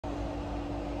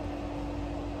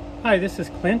Hi, this is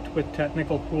Clint with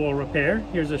Technical Pool Repair.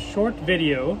 Here's a short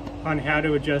video on how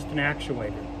to adjust an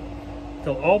actuator.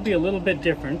 They'll all be a little bit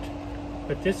different,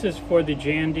 but this is for the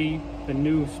Jandy, the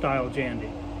new style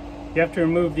Jandy. You have to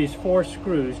remove these 4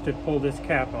 screws to pull this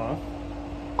cap off,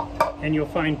 and you'll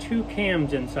find 2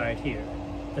 cams inside here.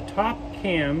 The top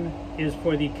cam is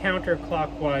for the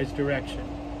counterclockwise direction.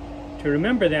 To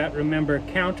remember that, remember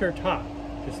countertop,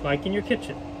 just like in your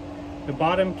kitchen. The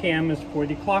bottom cam is for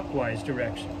the clockwise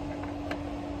direction.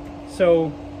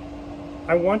 So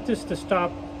I want this to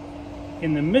stop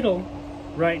in the middle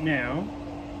right now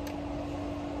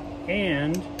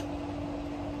and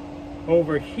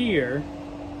over here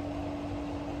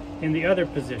in the other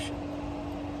position.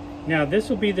 Now this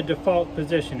will be the default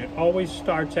position. It always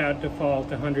starts out default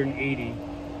 180,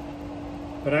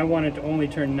 but I want it to only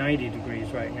turn 90 degrees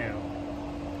right now.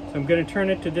 So I'm going to turn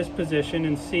it to this position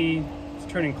and see it's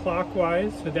turning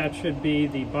clockwise, so that should be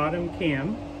the bottom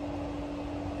cam,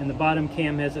 and the bottom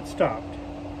cam has it stopped.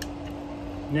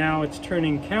 Now it's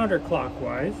turning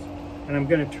counterclockwise, and I'm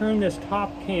going to turn this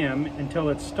top cam until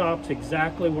it stops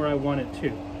exactly where I want it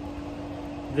to.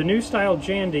 The new style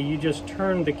Jandy, you just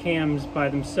turn the cams by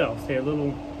themselves. They have a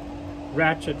little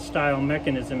ratchet style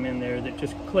mechanism in there that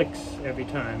just clicks every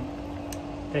time.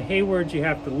 The Haywards, you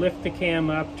have to lift the cam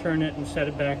up, turn it, and set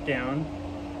it back down.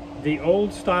 The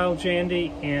old style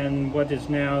Jandy and what is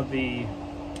now the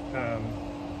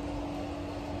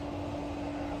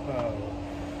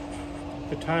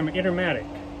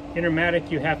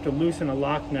Intermatic, you have to loosen a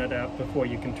lock nut up before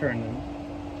you can turn them.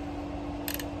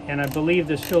 And I believe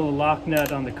there's still a lock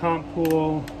nut on the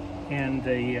Compool and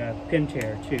the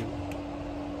Pentair too.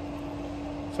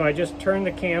 So I just turn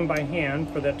the cam by hand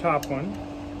for the top one.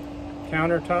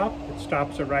 Countertop, it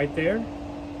stops it right there.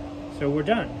 So we're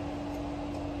done.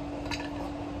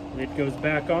 Lid goes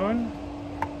back on.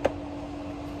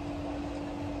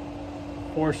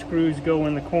 4 screws go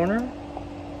in the corner.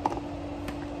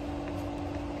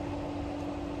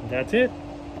 That's it.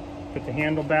 Put the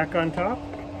handle back on top.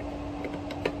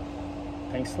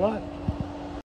 Thanks a lot.